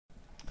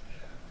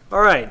All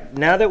right,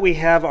 now that we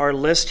have our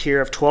list here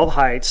of 12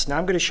 heights, now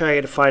I'm going to show you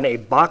how to find a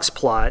box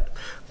plot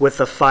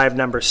with a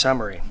 5-number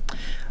summary.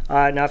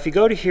 Now if you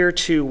go to here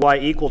to y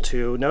equal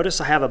to, notice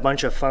I have a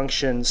bunch of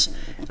functions,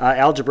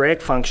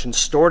 algebraic functions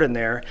stored in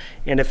there,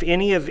 and if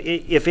any of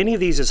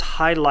these is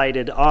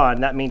highlighted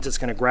on, that means it's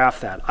going to graph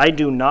that. I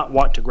do not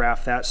want to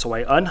graph that, so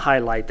I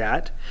unhighlight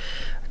that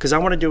because I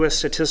want to do a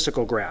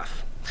statistical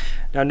graph.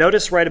 Now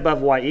notice right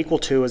above y equal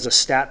to is a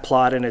stat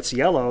plot and it's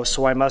yellow,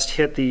 so I must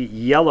hit the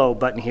yellow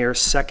button here,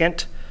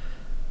 second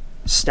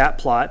stat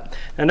plot.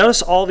 Now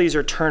notice all these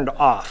are turned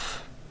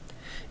off.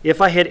 If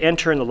I hit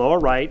enter in the lower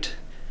right,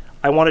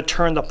 I want to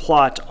turn the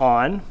plot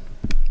on,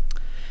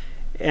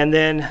 and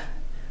then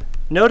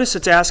notice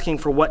it's asking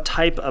for what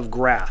type of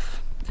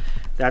graph.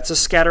 That's a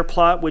scatter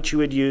plot, which you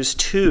would use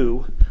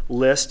two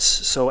lists,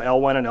 so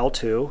L1 and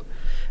L2.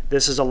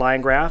 This is a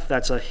line graph,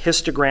 that's a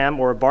histogram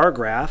or a bar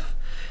graph.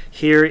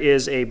 Here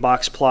is a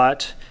box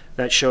plot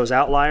that shows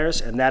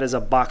outliers, and that is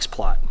a box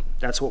plot.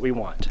 That's what we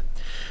want.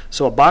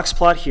 So a box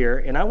plot here,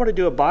 and I want to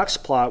do a box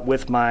plot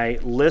with my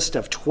list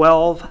of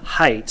 12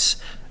 heights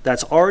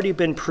that's already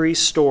been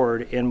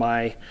pre-stored in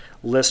my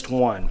list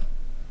 1.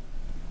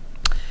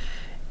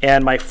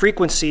 And my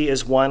frequency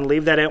is 1.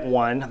 Leave that at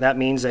 1. That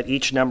means that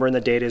each number in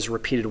the data is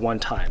repeated 1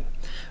 time.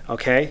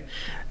 Okay?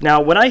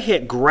 Now when I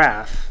hit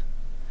graph,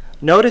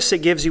 notice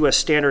it gives you a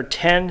standard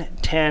 10,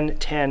 10,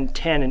 10,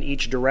 10 in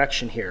each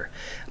direction here.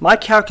 My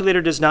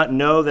calculator does not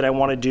know that I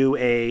want to do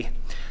a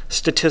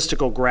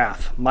statistical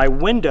graph. My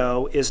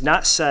window is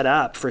not set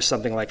up for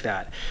something like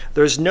that.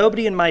 There's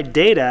nobody in my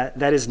data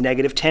that is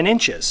negative 10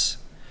 inches.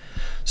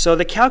 So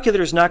the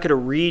calculator is not going to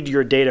read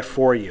your data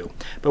for you.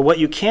 But what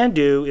you can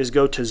do is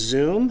go to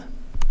Zoom,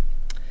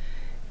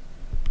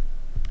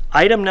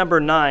 item number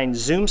 9,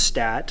 Zoom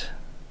Stat.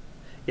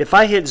 If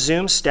I hit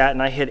Zoom Stat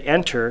and I hit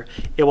enter,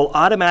 it will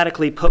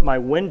automatically put my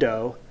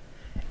window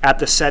at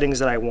the settings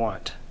that I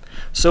want.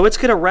 So it's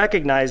going to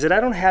recognize that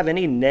I don't have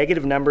any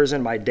negative numbers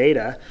in my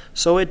data,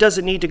 so it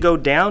doesn't need to go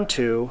down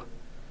to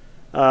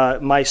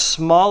my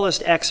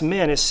smallest x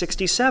min is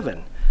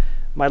 67.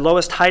 My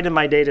lowest height in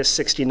my data is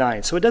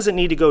 69, so it doesn't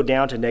need to go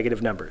down to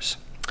negative numbers.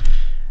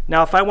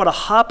 Now if I want to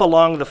hop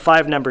along the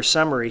 5-number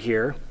summary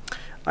here,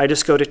 I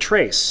just go to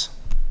trace.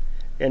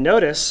 And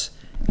notice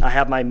I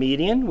have my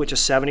median, which is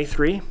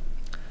 73.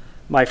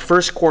 My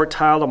first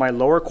quartile or my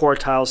lower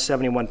quartile is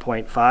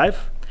 71.5.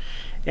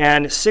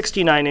 And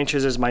 69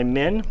 inches is my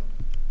min.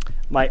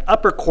 My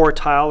upper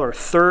quartile or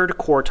third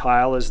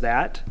quartile is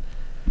that.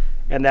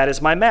 And that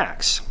is my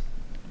max.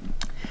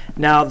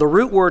 Now the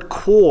root word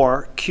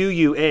quar,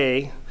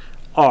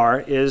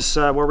 Q-U-A-R, is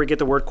where we get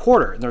the word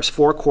quarter. And there's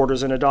 4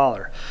 quarters in a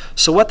dollar.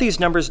 So what these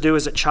numbers do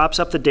is it chops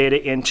up the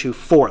data into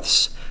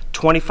fourths.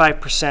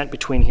 25%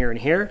 between here and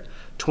here,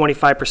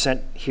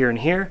 25% here and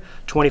here,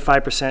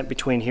 25%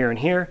 between here and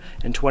here,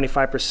 and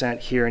 25%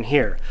 here and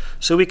here.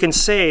 So we can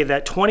say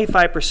that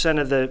 25%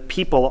 of the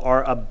people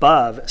are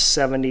above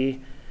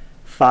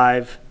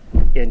 75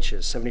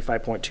 inches,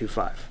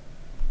 75.25.